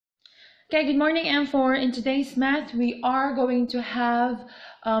Okay, good morning, M4. In today's math, we are going to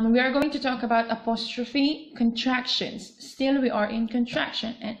talk about apostrophe contractions. Still, we are in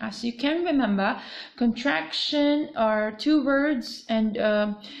contraction, and as you can remember, contraction are two words, and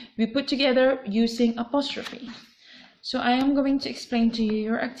we put together using apostrophe. So I am going to explain to you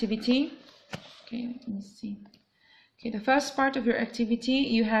your activity. Okay, let me see. Okay, the first part of your activity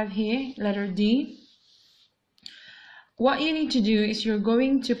you have here, letter D. What you need to do is you're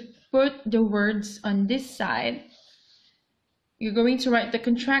going to put the words on this side. You're going to write the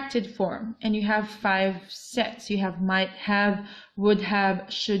contracted form, and you have 5 sets. You have might have, would have,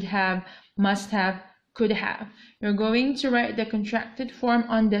 should have, must have, could have. You're going to write the contracted form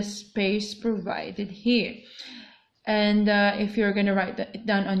on the space provided here. And if you're going to write it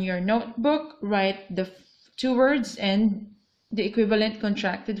down on your notebook, write the 2 words and the equivalent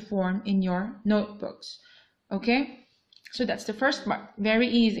contracted form in your notebooks. Okay? So that's the first part, very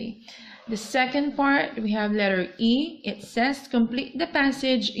easy. The second part, we have letter E. It says complete the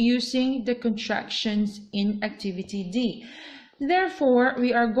passage using the contractions in activity D. Therefore,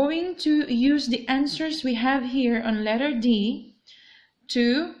 we are going to use the answers we have here on letter D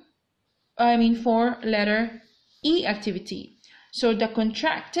for letter E activity. So the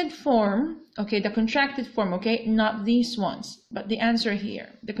contracted form, not these ones, but the answer here.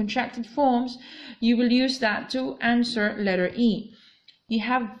 The contracted forms, you will use that to answer letter E. You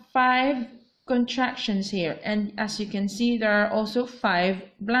have 5 contractions here, and as you can see, there are also 5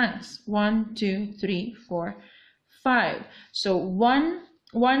 blanks. 1, 2, 3, 4, 5. So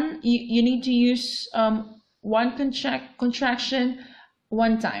you need to use one contraction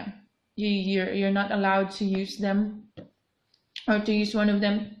one time. You're not allowed to use them or to use one of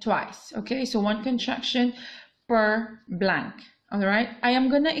them twice. Okay, so 1 contraction per blank. All right, I am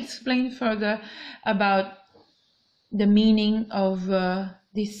gonna explain further about the meaning of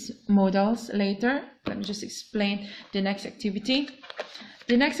these modals later. Let me just explain the next activity.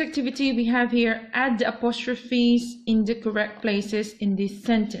 The next activity we have here, add the apostrophes in the correct places in these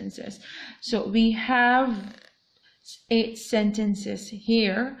sentences. So we have 8 sentences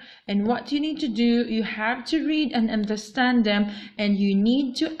here, and what you need to do, you have to read and understand them, and you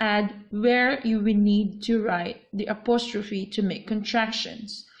need to add where you will need to write the apostrophe to make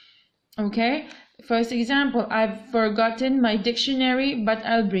contractions. Okay, first example, I've forgotten my dictionary, but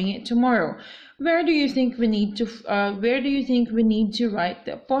I'll bring it tomorrow. Where do you think we need to write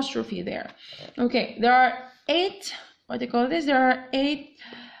the apostrophe there? Okay, there are 8 there are 8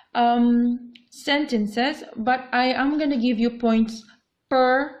 sentences, but I am going to give you points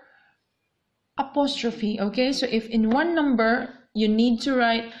per apostrophe. Okay, so if in one number you need to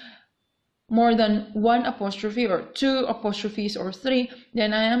write more than 1 apostrophe or 2 apostrophes or 3,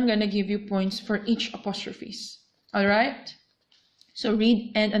 then I am going to give you points for each apostrophes. All right, so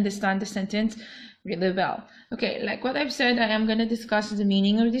read and understand the sentence really well. Okay, like what I've said, I am going to discuss the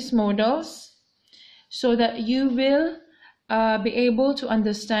meaning of these modals so that you will be able to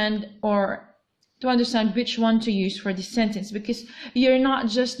understand which one to use for this sentence, because you're not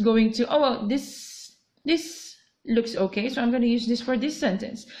just going to, oh well, this looks okay, so I'm going to use this for this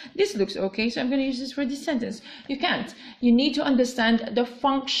sentence. This looks okay, so I'm going to use this for this sentence. You can't. You need to understand the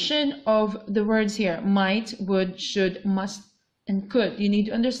function of the words here: might, would, should, must, and could. You need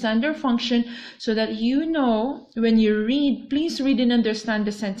to understand their function so that you know when you read, please read and understand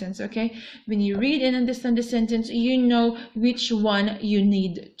the sentence, okay? When you read and understand the sentence, you know which one you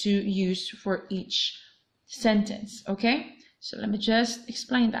need to use for each sentence, okay? So let me just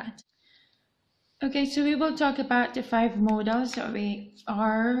explain that. Okay, so we will talk about the 5 modals that we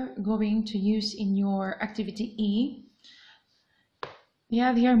are going to use in your activity E. We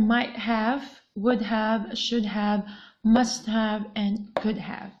have here might have, would have, should have, must have, and could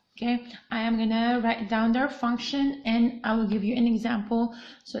have. Okay, I am gonna write down their function, and I will give you an example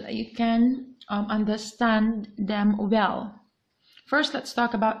so that you can understand them well. First, let's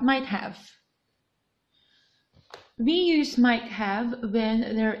talk about might have. We use might have when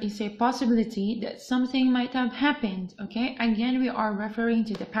there is a possibility that something might have happened. Okay, again, we are referring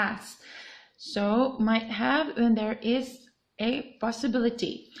to the past. So might have when there is a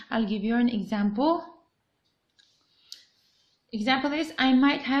possibility. I'll give you an example. Example is, I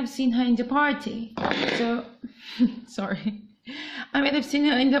might have seen her in the party. So, sorry. I might have seen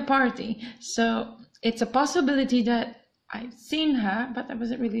her in the party. So, it's a possibility that I've seen her, but I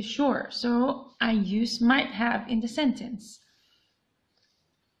wasn't really sure. So, I use might have in the sentence.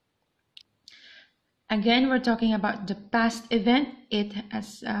 Again, we're talking about the past event. It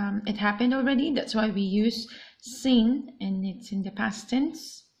happened already. That's why we use seen, and it's in the past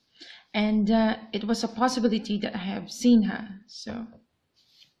tense. And it was a possibility that I have seen her. So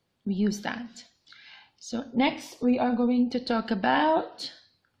We use that. So next we are going to talk about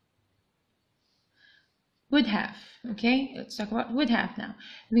would have. Okay, let's talk about would have now.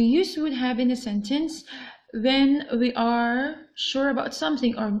 We use would have in a sentence when we are sure about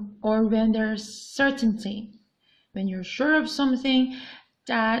something, or when there's certainty. When you're sure of something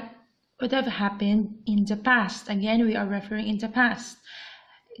that would have happened in the past. Again, we are referring in the past.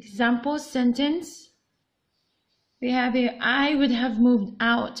 Example sentence. We have here, I would have moved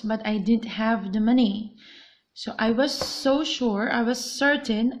out, but I didn't have the money. So I was so sure, I was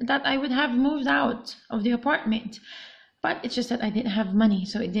certain that I would have moved out of the apartment, but it's just that I didn't have money,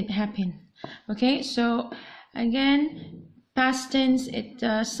 so it didn't happen. Okay, so again, past tense, it's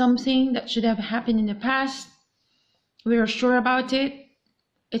something that should have happened in the past. We are sure about it.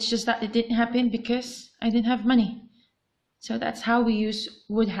 It's just that it didn't happen because I didn't have money. So that's how we use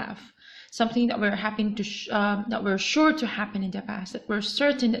would have. Something that we're that we're sure to happen in the past, that we're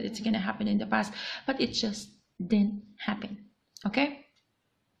certain that it's going to happen in the past, but it just didn't happen. Okay?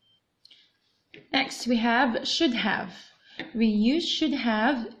 Next, we have should have. We use should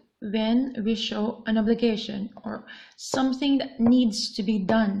have when we show an obligation or something that needs to be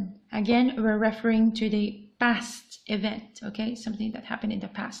done. Again, we're referring to the past event, okay? Something that happened in the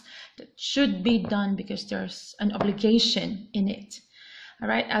past that should be done because there's an obligation in it. All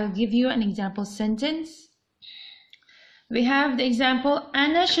right, I'll give you an example sentence. We have the example,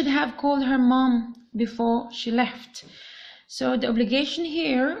 Anna should have called her mom before she left. So the obligation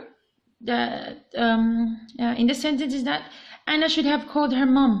here that in the sentence is that Anna should have called her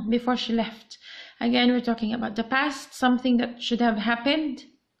mom before she left. Again, we're talking about the past, something that should have happened,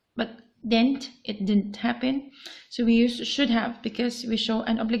 but it didn't happen. So we use should have because we show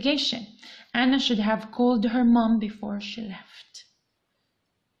an obligation. Anna should have called her mom before she left.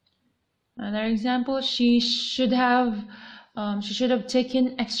 Another example, she should have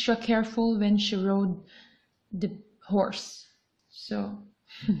taken extra careful when she rode the horse. So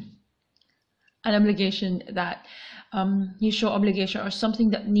an obligation that you show obligation or something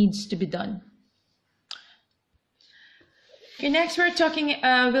that needs to be done. Okay, next we'll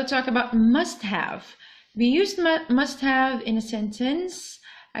talk about must have. We use must have in a sentence.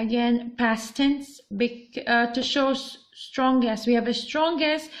 Again, past tense, to show strong guess. We have a strong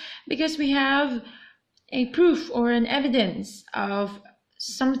guess because we have a proof or an evidence of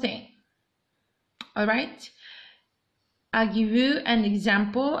something. All right. I'll give you an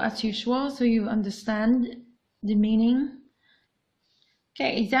example as usual so you understand the meaning.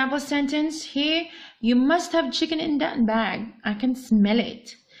 Okay, example sentence here. You must have chicken in that bag. I can smell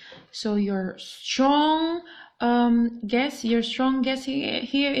it. So your strong guess here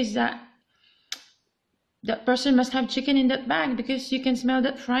is that that person must have chicken in that bag because you can smell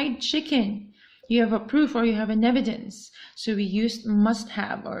that fried chicken. You have a proof or you have an evidence. So we used must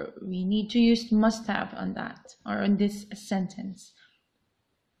have, or we need to use must have on that or on this sentence.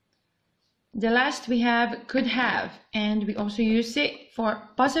 The last we have could have, and we also use it for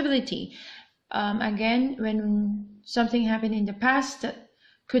possibility. Again, when something happened in the past that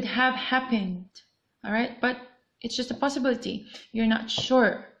could have happened, all right, but it's just a possibility. You're not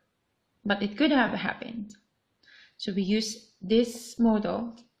sure, but it could have happened. So we use this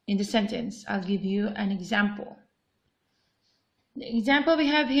modal in the sentence. I'll give you an example. The example we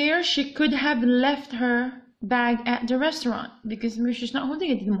have here, she could have left her bag at the restaurant because she's not holding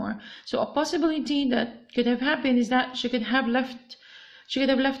it anymore. So a possibility that could have happened is that she could have left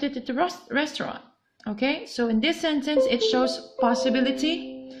it at the restaurant. Okay, so in this sentence it shows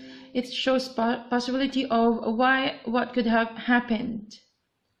possibility. It shows possibility of what could have happened.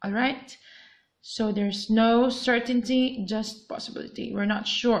 All right, so there's no certainty, just possibility. We're not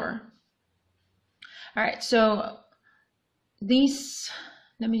sure. All right, so these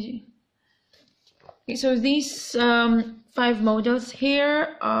so these 5 modals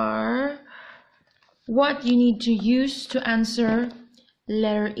here are what you need to use to answer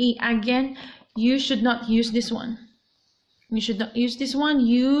letter E. Again, you should not use this one. You should not use this one.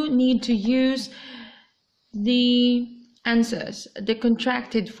 You need to use the answers, the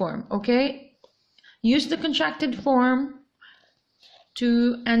contracted form, okay? Use the contracted form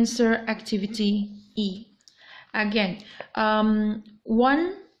to answer activity E. Again, one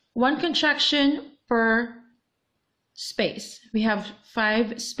contraction per space. We have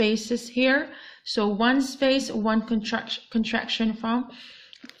 5 spaces here, so 1 space, 1 contraction from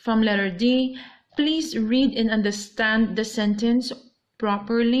letter D. Please read and understand the sentence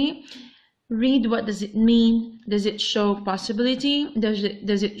properly. Read, what does it mean? Does it show possibility? Does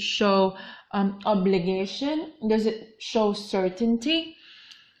it show obligation? Does it show certainty?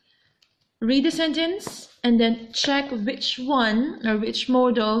 read the sentence and then check which one or which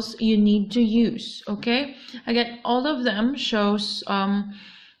modals you need to use. Okay, again, all of them shows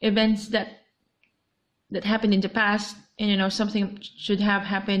events that happened in the past, and you know, something should have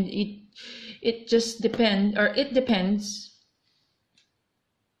happened. It just depends, or it depends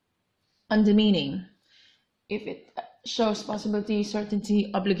on the meaning. If it shows possibility,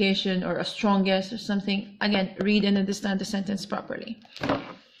 certainty, obligation, or a strong guess or something, again, read and understand the sentence properly.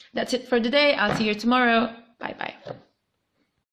 That's it for today. I'll see you tomorrow. Bye bye.